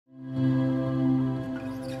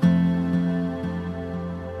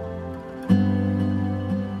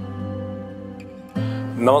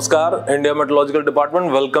Namaskar, India Meteorological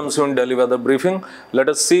Department welcomes you in Delhi weather briefing. Let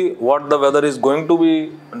us see what the weather is going to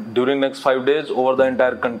be during next 5 days over the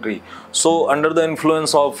entire country. So, under the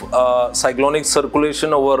influence of cyclonic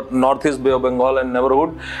circulation over northeast Bay of Bengal and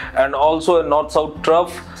neighborhood, and also a north-south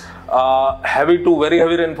trough, heavy to very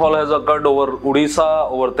heavy rainfall has occurred over Odisha,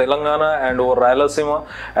 over Telangana and over Rayalaseema,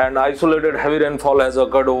 and isolated heavy rainfall has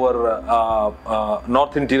occurred over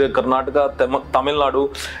north interior Karnataka, Tamil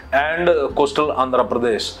Nadu and coastal Andhra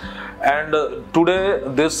Pradesh. And today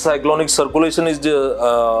this cyclonic circulation is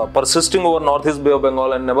persisting over northeast Bay of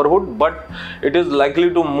Bengal and neighborhood, but it is likely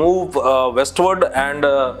to move westward and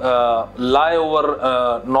lie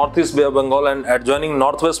over northeast Bay of Bengal and adjoining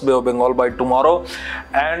northwest Bay of Bengal by tomorrow,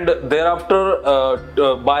 and thereafter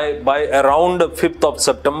by around 5th of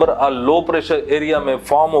September a low pressure area may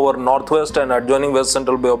form over northwest and adjoining west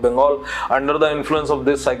central Bay of Bengal under the influence of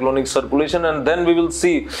this cyclonic circulation, and then we will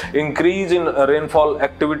see increase in rainfall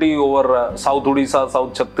activity over South Odisha,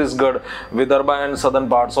 South Chhattisgarh, Vidarbha and southern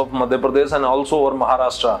parts of Madhya Pradesh and also over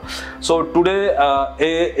Maharashtra. So today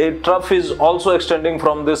a trough is also extending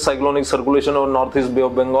from this cyclonic circulation over northeast Bay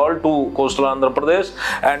of Bengal to coastal Andhra Pradesh,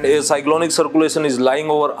 and a cyclonic circulation is lying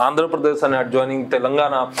over Andhra Pradesh and adjoining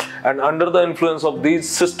Telangana, and under the influence of these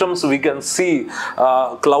systems we can see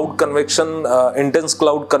cloud convection, intense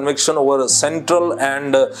cloud convection over central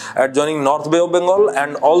and adjoining North Bay of Bengal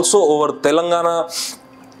and also over Telangana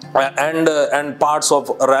and parts of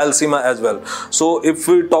Rayalaseema as well. So if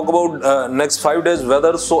we talk about next 5 days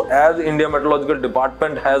weather, so as India Meteorological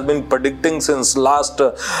Department has been predicting since last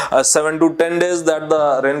 7 to 10 days that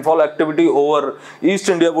the rainfall activity over East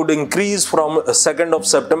India would increase from 2nd of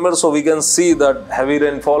September. So we can see that heavy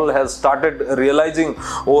rainfall has started realizing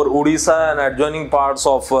over Odisha and adjoining parts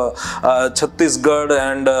of Chhattisgarh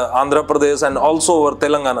and Andhra Pradesh and also over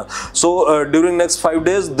Telangana. So during next 5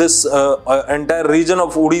 days this entire region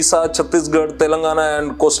of Odisha, Chhattisgarh, Telangana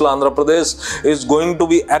and coastal Andhra Pradesh is going to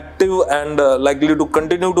be active and likely to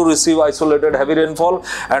continue to receive isolated heavy rainfall,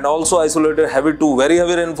 and also isolated heavy to very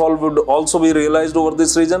heavy rainfall would also be realized over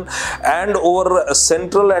this region, and over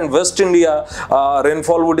central and west India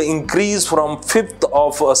rainfall would increase from 5th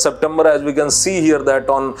of September, as we can see here that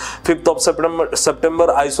on 5th of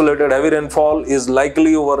September isolated heavy rainfall is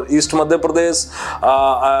likely over East Madhya Pradesh,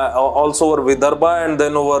 also over Vidarbha and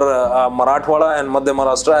then over Marathwada and Madhya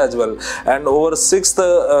Maharashtra as well, and over 6th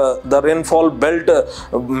the rainfall belt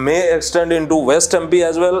may extend into West MP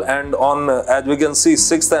as well, and on as we can see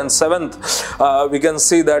 6th and 7th we can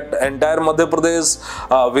see that entire Madhya Pradesh,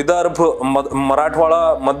 Vidarbha,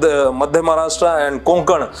 Marathwada, Madhya Maharashtra and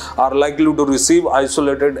Konkan are likely to receive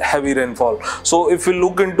isolated heavy rainfall. So if we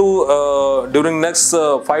look into during next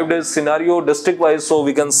 5 days scenario district wise, so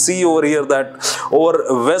we can see over here that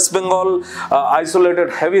over West Bengal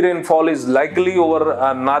isolated heavy rainfall is likely over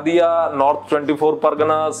Nadia, North 24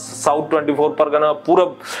 Pargana, South 24 Pargana,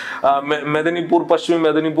 Purab, Medinipur, Pashchimi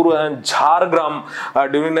Medinipur and Jhargram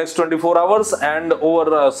during next 24 hours, and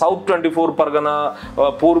over South 24 Pargana,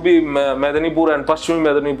 Purbi Medinipur and Pashchimi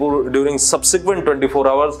Medinipur during subsequent 24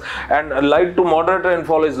 hours, and light to moderate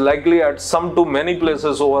rainfall is likely at some to many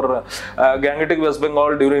places over Gangetic West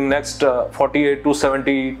Bengal during next 48 to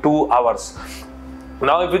 72 hours.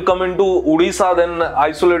 Now if we come into Odisha, then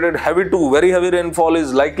isolated heavy to very heavy rainfall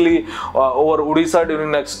is likely over Odisha during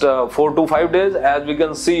next 4 to 5 days. As we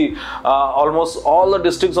can see almost all the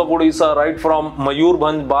districts of Odisha, right from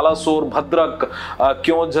Mayurbhanj, Balasore, Bhadrak,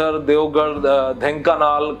 Kyonjhar, Devgarh,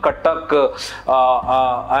 Dhenkanal, Cuttack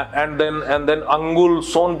and then Angul,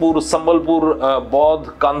 Sonpur, Sambalpur,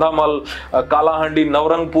 Bodh, Kandhamal, Kalahandi,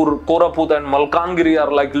 Navrangpur, Koraput and Malkangiri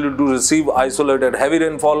are likely to receive isolated heavy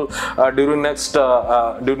rainfall during next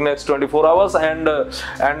 24 hours, and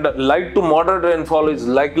light to moderate rainfall is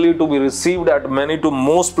likely to be received at many to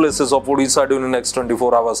most places of Odisha during next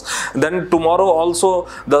 24 hours. Then tomorrow also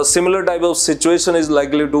the similar type of situation is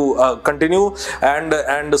likely to continue,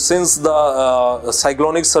 and since the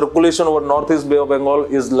cyclonic circulation over northeast Bay of Bengal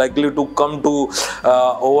is likely to come to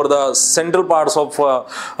over the central parts of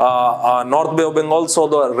North Bay of Bengal, so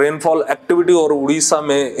the rainfall activity over Odisha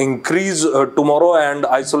may increase tomorrow, and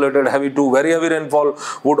isolated heavy to very heavy rainfall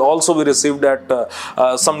would also be received at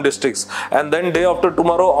some districts. And then day after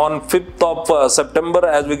tomorrow on 5th of September,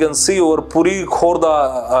 as we can see over Puri,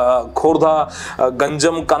 Khordha,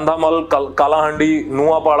 Ganjam, Kandhamal, Kalahandi,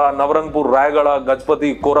 Nuapada, Navrangpur, Rayagada,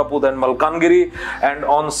 Gajpati, Koraput and Malkangiri, and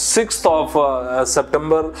on 6th of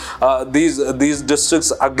September these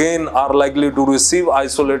districts again are likely to receive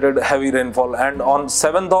isolated heavy rainfall, and on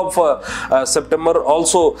 7th of September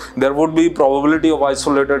also there would be probability of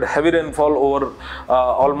isolated heavy rainfall over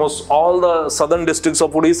almost all the southern districts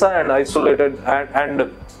of Odisha, and isolated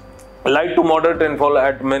and light to moderate rainfall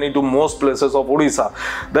at many to most places of Odisha.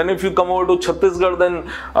 Then if you come over to Chhattisgarh, then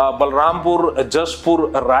Balrampur,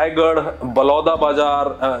 Jashpur, Raigad, Baloda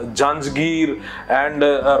Bazar, Janjgir, and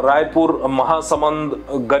Raipur,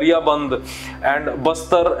 Mahasamand, Gariyaband, and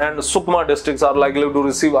Bastar and Sukma districts are likely to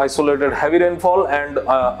receive isolated heavy rainfall, and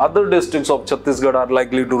other districts of Chhattisgarh are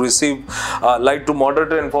likely to receive light to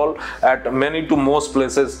moderate rainfall at many to most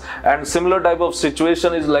places. And similar type of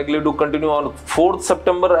situation is likely to continue on 4th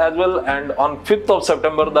September as well. And on 5th of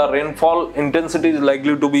September, the rainfall intensity is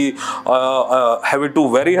likely to be heavy to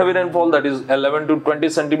very heavy rainfall, that is 11 to 20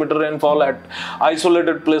 centimeter rainfall at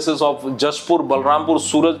isolated places of Jashpur, Balrampur,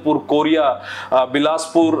 Surajpur, Korea,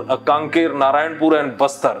 Bilaspur, Kanker, Narayanpur, and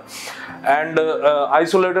Bastar. And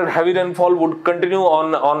isolated heavy rainfall would continue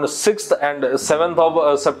on 6th and 7th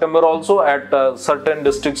of September also at certain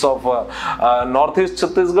districts of northeast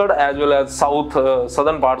Chhattisgarh as well as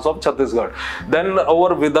southern parts of Chhattisgarh. Then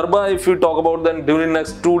over Vidarbha, if we talk about, then during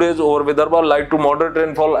next 2 days over Vidarbha, light to moderate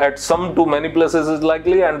rainfall at some to many places is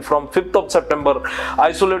likely, and from 5th of September,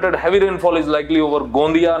 isolated heavy rainfall is likely over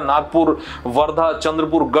Gondia, Nagpur, Wardha,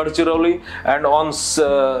 Chandrapur, Gadchiroli, and on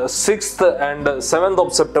 6th and 7th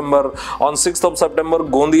of September, on 6th of September,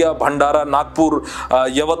 Gondia, Bhandara, Nagpur,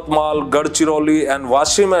 Yavatmal, Gadchiroli, and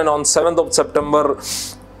Washim, and on 7th of September,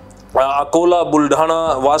 Akola,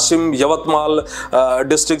 Buldhana, Washim, Yavatmal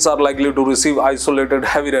districts are likely to receive isolated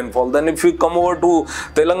heavy rainfall. Then if we come over to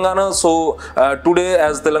Telangana, so today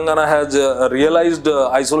as Telangana has realized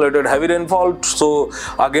isolated heavy rainfall, so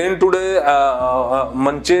again today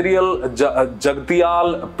Mancherial,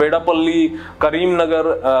 Jagtial, Pedapalli,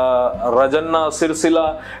 Karimnagar, Rajanna,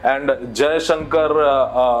 Sirsila, and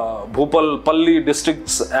Jayashankar, Bhupalpalli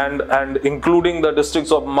districts, and including the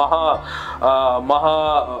districts of Maha,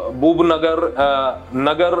 Bhubnagar,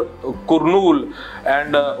 Nagar, Kurnool,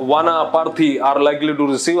 and Vana, Parthi are likely to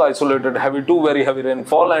receive isolated heavy to very heavy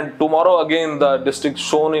rainfall. And tomorrow again the districts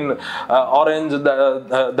shown in orange,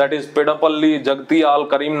 that is Pedapalli, Jagtial,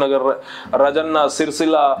 Karimnagar, Rajanna,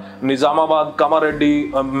 Sirsila, Nizamabad,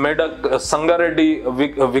 Kamareddy, Medak, Sangareddy,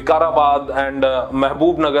 Vikarabad, and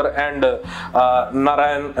Mehbubnagar, and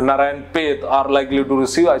Narayan Peth are likely to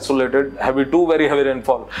receive isolated heavy to very heavy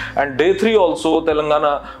rainfall. And day 3 also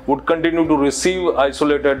Telangana would continue to receive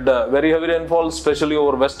isolated very heavy rainfall, especially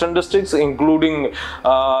over western districts, including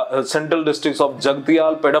central districts of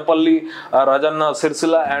Jagtial, Pedapalli, Rajanna,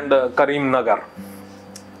 Sirsila, and Karimnagar.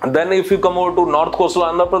 Then if you come over to north coastal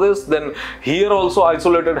Andhra Pradesh, then here also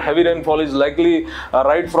isolated heavy rainfall is likely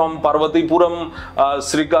right from Parvatipuram,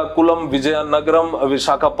 Srikakulam, Vijayanagaram,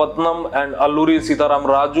 Vishakhapatnam, and Alluri, Sitaram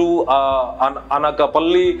Raju,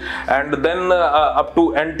 Anakapalli, and then up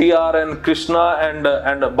to NTR and Krishna and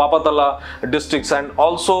Bapatala districts, and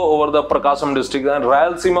also over the Prakasam district. And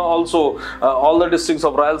Rayalaseema also, all the districts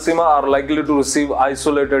of Rayalaseema are likely to receive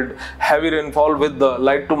isolated heavy rainfall with the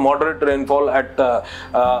light to moderate rainfall at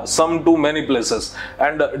some to many places.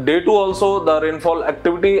 And day 2 also the rainfall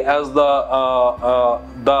activity, as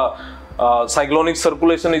the cyclonic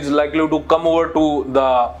circulation is likely to come over to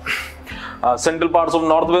the central parts of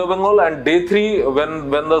North Bay of Bengal, and day 3 when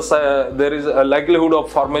there is a likelihood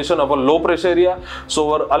of formation of a low pressure area,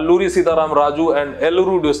 so over Alluri, Sitaram Raju, and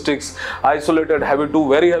Eluru districts isolated heavy to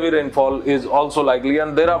very heavy rainfall is also likely.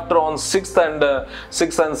 And thereafter on 6th and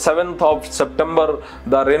 7th of September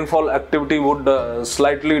the rainfall activity would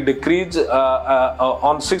slightly decrease.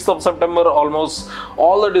 On 6th of September almost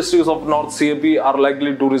all the districts of North CAP are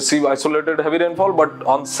likely to receive isolated heavy rainfall, but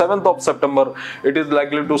on 7th of September it is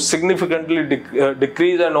likely to significantly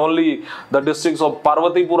decrease, and only the districts of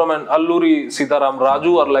Parvatipuram and Alluri, Sitaram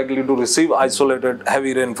Raju are likely to receive isolated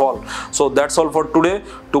heavy rainfall. So that's all for today.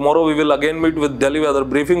 Tomorrow we will again meet with Delhi weather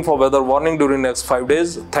briefing for weather warning during next 5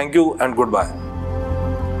 days. Thank you and goodbye.